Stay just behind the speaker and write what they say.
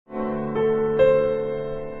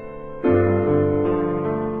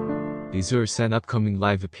Yuzuru-san upcoming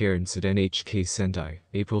live appearance at NHK Sendai,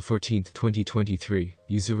 April 14, 2023.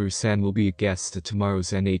 Yuzuru-san will be a guest at tomorrow's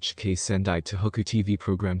NHK Sendai Tohoku TV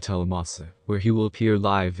program Telemasa, where he will appear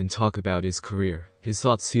live and talk about his career, his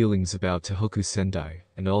thoughts feelings about Tohoku Sendai,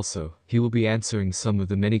 and also, he will be answering some of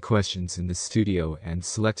the many questions in the studio and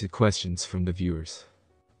selected questions from the viewers.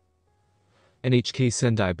 NHK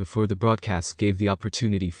Sendai before the broadcast gave the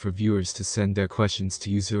opportunity for viewers to send their questions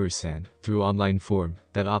to Yuzuru-san through online form.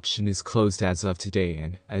 That option is closed as of today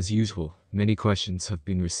and, as usual, many questions have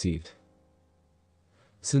been received.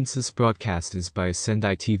 Since this broadcast is by a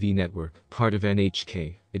Sendai TV network, part of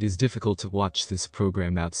NHK, it is difficult to watch this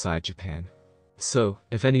program outside Japan. So,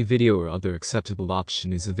 if any video or other acceptable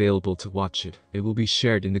option is available to watch it, it will be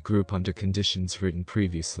shared in the group under conditions written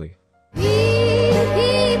previously.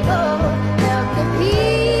 People, help the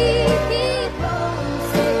people.